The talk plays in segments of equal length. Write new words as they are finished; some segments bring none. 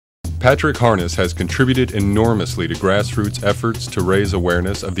Patrick Harness has contributed enormously to grassroots efforts to raise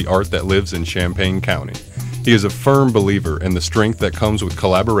awareness of the art that lives in Champaign County. He is a firm believer in the strength that comes with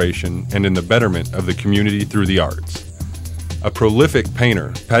collaboration and in the betterment of the community through the arts. A prolific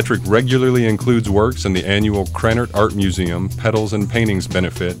painter, Patrick regularly includes works in the annual Krannert Art Museum Petals and Paintings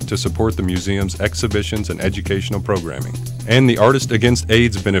benefit to support the museum's exhibitions and educational programming, and the Artist Against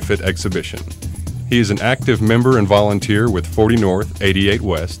AIDS benefit exhibition. He is an active member and volunteer with 40 North, 88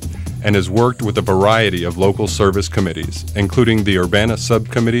 West, and has worked with a variety of local service committees, including the Urbana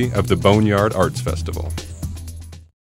Subcommittee of the Boneyard Arts Festival.